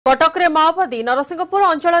माओवादी नरसिंहपुर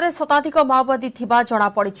अंचल में शताधिक माओवादी थिबा जणा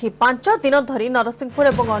पड़ी 5 दिन धरी नरसिंहपुर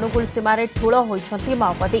और अनुगुल सीमार ठूल होती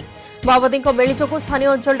माओवादी माओवादी मेली जो स्थानीय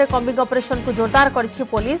अंचल में कम्बिंग ऑपरेशन को जोरदार करिछि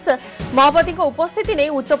पुलिस माओवादी उपस्थिति नहीं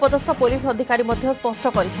उच्चपदस्थ पुलिस अधिकारी स्पष्ट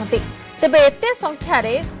करिसेंति तेबे एते संख्यार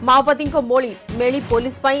माओवादी मेली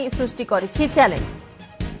पुलिस पई सृष्टि करिछि चैलेंज।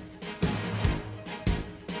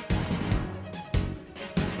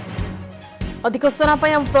 अधिक सूचना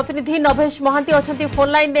प्रतिनिधि नभेश महांती अच्छा फोन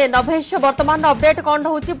लाइन में। नभेश वर्तमान अपडेट कौन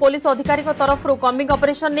रोचे पुलिस अधिकारी तरफ कम्बिंग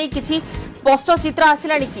ऑपरेशन नहीं किसी स्पष्ट चित्र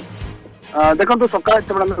आसला कि देखो सकाल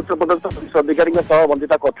उच्चपदस्थ पुलिस अधिकारी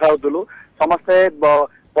वंदिता कथा होलु समस्ते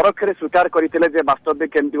परोक्ष स्वीकार करते वास्तव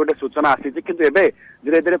केमती गोटे सूचना आसी किंतु एबे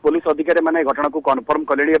धीरे धीरे पुलिस अधिकारी माने घटना को कन्फर्म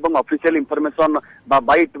कले ऑफिशियल इनफॉरमेशन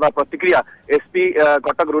बाइट प्रतिक्रिया एसपी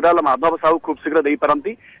कटक रूराल माधव साहू खूब शीघ्र दे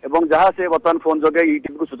पारंती एवं जहां से वर्तमान फोन जगे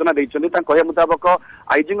यूट्यूब को सूचना देइछन्ती कहे मुताबक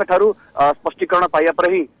आईजी ठारू स्पष्टीकरण पाइया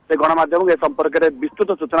पर ही से गणमाध्यम ए संपर्क में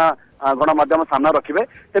विस्तृत सूचना गणमाध्यम सामना रखिबे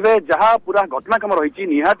तेबे जहां पूरा घटनाक्रम रही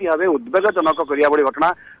निहाती भाव उद्वेगजनक करिया बड़ी घटना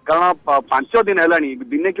कारण 5 दिन है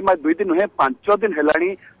दिने कि 2 दिन नुहे 5 दिन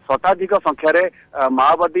है शताधिक संख्यार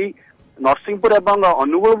माओवादी नरसिंहपुर एवं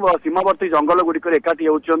अनुगुल सीमावर्ती जंगल गुड़िक एकाठी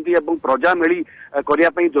होती प्रजा मेली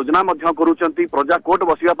करने योजना करुँच प्रजा कोर्ट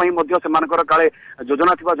बसवाई काले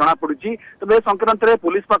योजना थी जना पड़ी तेज संक्रांत में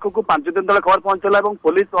पुलिस पाखक 5 दिन तले खबर पहुंचला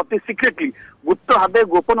पुलिस अति सिक्रेटली गुप्त भाव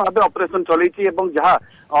गोपन भाव ऑपरेशन चलती जहाँ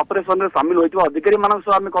ऑपरेशन में सामिल होता अधिकारी मान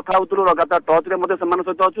आम कथा होलु लगातार टच में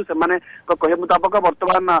सहित अच्छु से कहे मुताबक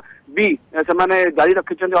बर्तमान भी से जारी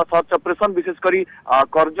रखी सर्च ऑपरेशन विशेषकर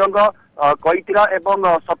करजंग कैतिरा एवं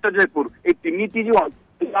सत्यजयपुर ये तीन जो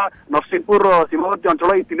नरसिंहपुर सीमावर्ती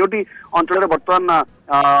अंचल ये 3टी अंचल बर्तमान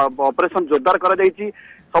ऑपरेशन जोरदार कर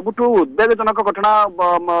सबुठू उद्वेगजनक घटना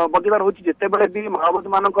बदीबार होती जिते बड़े भी माओवादी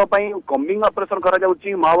मानक कम्बिंग ऑपरेशन करा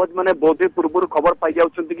माओवादी मैंने बहुत पूर्व खबर पाई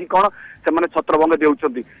जाउछन्ति कि कौन से छत्रभंग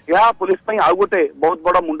देउछन्ति यह पुलिस आउ गोटे बहुत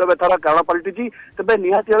बड़ मुंड व्यथार कारण पलटि तेज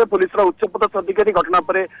निहाती भाव पुलिस उच्चपदस्थ अधिकारी घटना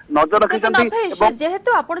पर नजर रखिछन्ति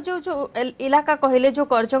जेहेतु आपण जो इलाका कहले जो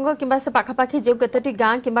करजंग किंबा से पाखापाखी जो केतोटी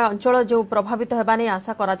गां किंबा अंचल जो प्रभावित हेबा नै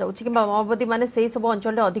आशा करा जाउछि किंबा माओवादी माने सेही सब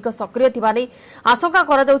अंचल रे अधिक सक्रिय थिबा नै आशंका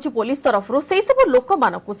करा जाउछि पुलिस तरफ सेही सब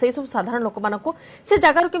लोक से सब साधारण लोक मानक से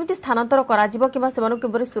जगार केमिति स्थानांतर करा जिवो किबा सेमानु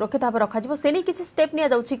केबरे सुरक्षित भाव रखा जिवो से नै किछि स्टेप निया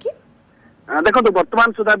जाउछि कि देखो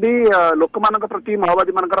वर्तमान सुधा भी लोक मान प्रति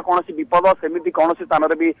माओवादी मान कौन विपद सेमती कौन स्थान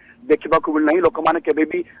भी देखा मिलना लोक मैंने केबे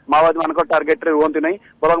भी माओवादी मान टार्गेट रे रुहंती नहीं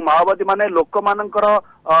बर माओवादी माने लोक मान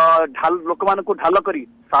लोक मान ढाल करी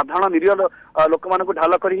साधारण निरीह लोक मान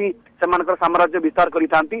ढाल करी ही साम्राज्य विस्तार करी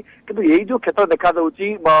किंतु यही जो क्षेत्र देखा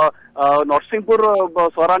जाउची नरसिंहपुर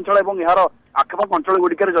सहरांचल एवं यार आखपाख अंचल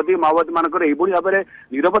गुड़िक जदि माओवादी मानक भाव में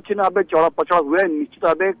निरवच्छिन्न भाव चलप्रचल हुए निश्चित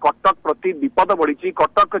भाव कटक प्रति विपद बढ़ी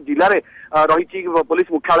कटक जिले रही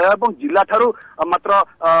पुलिस मुख्यालय और जिला ठारू मात्र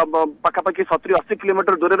पाखापाखि 70-80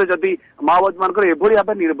 किलोमीटर दूर में जदि माओवादी मानक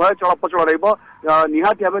भाव निर्भय चलप्रचल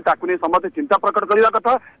निहाती भाव ताकू समस्त चिंता प्रकट करने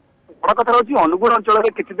कथा बड़ कथा रही अनुगुण अंचल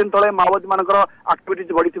में किसी दिन तले माओवादी मानकर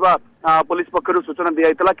आक्टिविटीज बढ़ी पुलिस पक्षर सूचना दी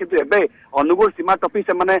जाता किंतु एबे अनुगुण सीमा टपी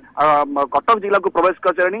से कटक जिला को प्रवेश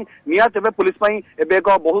कर निहाती पुलिस एबे एक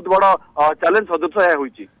बहुत बड़ चैलेंज सदृश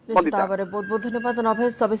होइछि। बहुत बहुत धन्यवाद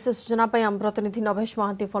नभेश सविशेष सूचना आम प्रतिनिधि नभेश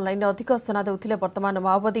महांती फोन लाइन अधिक सूचना देउथिले वर्तमान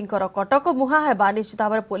माओवादी कटक मुहा हेबा निश्चित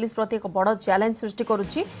भाव पुलिस प्रति एक बड़ चैलेंज सृष्टि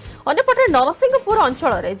करुछि। अन्यपटे नरसिंहपुर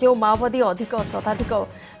अंचल में जो माओवादी अधिक शताधिक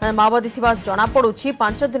माओवादी थिबा जणा पड़ुछि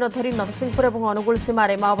 5 दिन धरी नरसिंहपुर और अनुगुल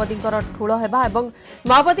सीमार माओवादी ठूल हेबा एवं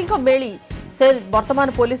माओवादी मेली से वर्तमान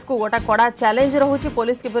पुलिस को गोटा कड़ा चैलेंज रहुछि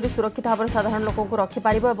पुलिस किपरि सुरक्षित भाव साधारण लोक को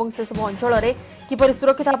रखिपार और से सब अंचल में किपरि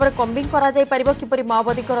सुरक्षित भाव कम्बिंग करा जाय परिबो किपरि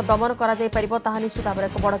माओवादी दमन करा जाय परिबो ताहा निश्चित भाव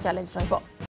एक बड़ चैलेंज रहिबो।